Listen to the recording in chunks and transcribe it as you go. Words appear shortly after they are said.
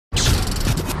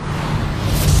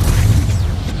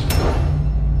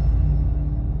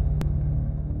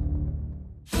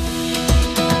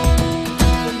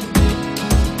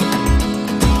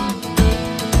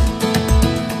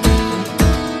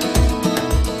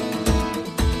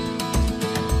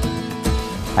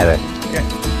Hi there.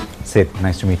 Yeah. Sid,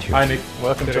 nice to meet you. Hi Nick,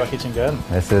 welcome to our kitchen garden.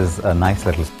 This is a nice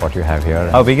little spot you have here.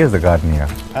 How big is the garden here?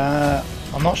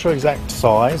 I'm not sure exact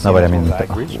size. No, but I mean,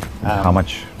 acreage. how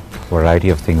much variety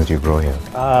of things you grow here?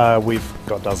 We've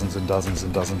got dozens and dozens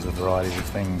and dozens of varieties of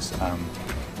things.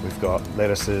 We've got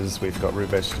lettuces, we've got root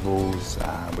vegetables,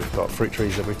 we've got fruit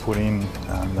trees that we've put in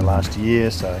the last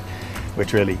year, so we're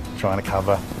really trying to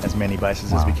cover as many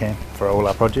bases as we can for all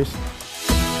our produce.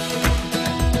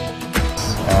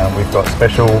 We've got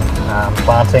special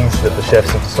plantings that the chefs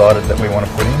have decided that we want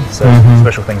to put in, so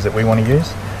special things that we want to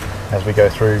use as we go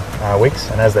through our weeks,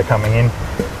 and as they're coming in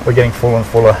we're getting fuller and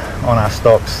fuller on our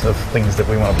stocks of things that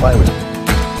we want to play with.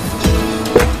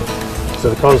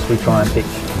 So because we try and pick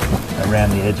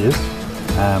around the edges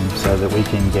so that we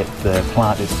can get the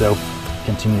plant itself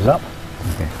continues up.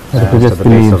 Okay. So just the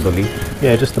base of the leaf?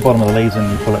 Yeah, just the bottom of the leaves, and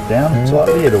you pull it down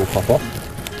slightly, it'll pop off.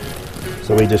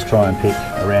 So we just try and pick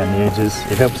around the edges.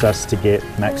 It helps us to get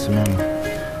maximum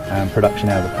production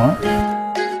out of the plant.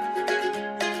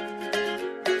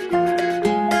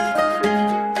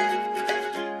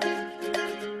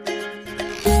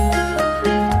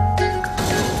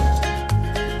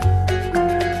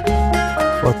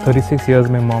 For 36 years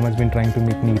my mom has been trying to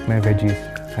make me eat my veggies,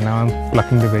 and now I'm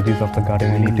plucking the veggies off the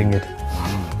garden and eating it.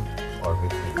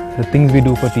 The things we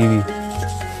do for TV.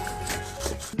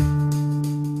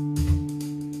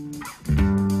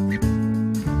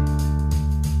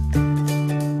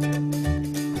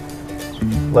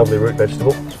 Lovely root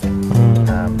vegetable.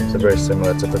 So very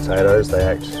similar to potatoes. They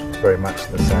act very much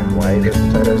the same way that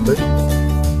potatoes do.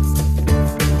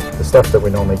 The stuff that we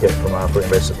normally get from our fruit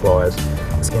and veg suppliers,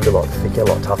 the skin's a lot thicker, a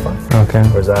lot tougher. Okay.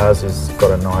 Whereas ours has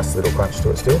got a nice little crunch to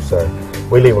it still. So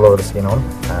we leave a lot of the skin on,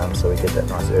 so we get that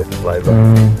nice earthy flavour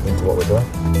into what we're doing.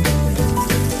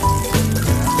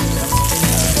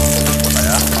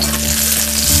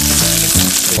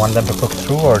 Do you want them to cook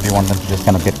through, or do you want them to just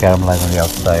kind of get caramelized on the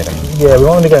outside? Yeah, we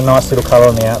want them to get a nice little colour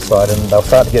on the outside, and they'll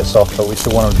start to get soft, but we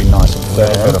still want them to be nice and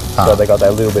firm, so they got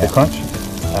that little bit of crunch.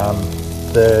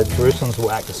 The Jerusalems will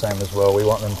act the same as well. We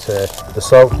want them to, the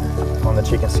salt on the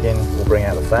chicken skin will bring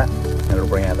out the fat, and it'll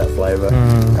bring out that flavour,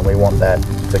 and we want that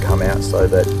to come out so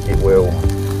that it will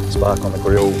spark on the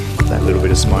grill. That little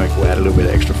bit of smoke will add a little bit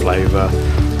of extra flavour,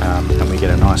 and we get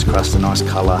a nice crust, a nice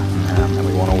colour, and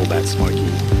we want all that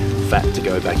smoky fat to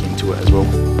go back into it as well.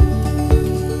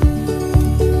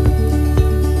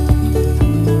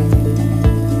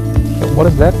 What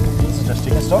is that? This is just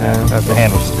chicken stock. Okay. The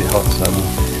handle's just a bit hot, so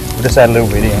we'll just add a little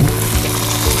bit in.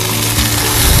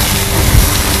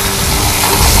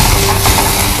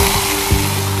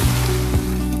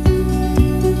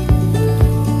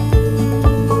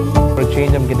 For a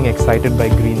change, I'm getting excited by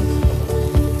greens.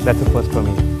 That's the first for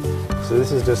me. So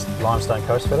this is just limestone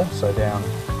coast feather, so down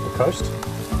the coast.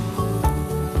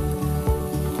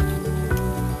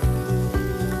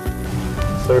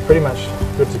 So we're pretty much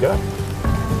good to go.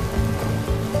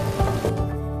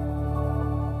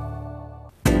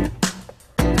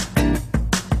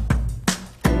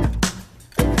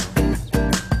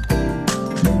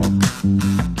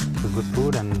 Good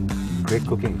food and great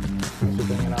cooking. Thanks for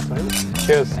bringing it outside.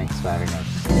 Cheers. Thanks for having us.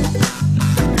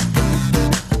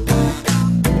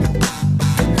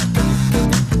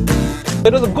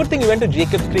 It was a good thing we went to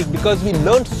Jacob's Creek because we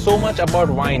learned so much about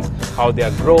wines, how they are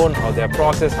grown, how they are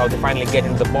processed, how they finally get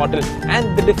into the bottle,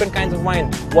 and the different kinds of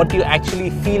wine, what you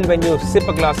actually feel when you sip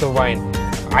a glass of wine.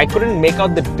 I couldn't make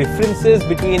out the differences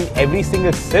between every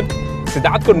single sip.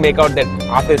 Siddharth could make out that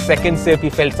after the second sip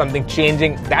he felt something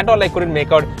changing. That all I couldn't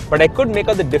make out, but I could make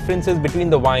out the differences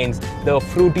between the wines, the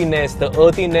fruitiness, the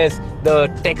earthiness, the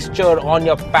texture on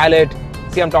your palate.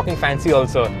 See, I'm talking fancy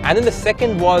also. And then the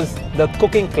second was the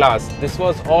cooking class. This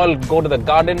was all go to the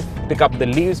garden, pick up the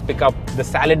leaves, pick up the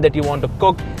salad that you want to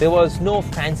cook. There was no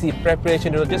fancy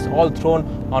preparation. It was just all thrown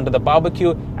onto the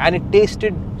barbecue, and it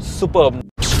tasted superb.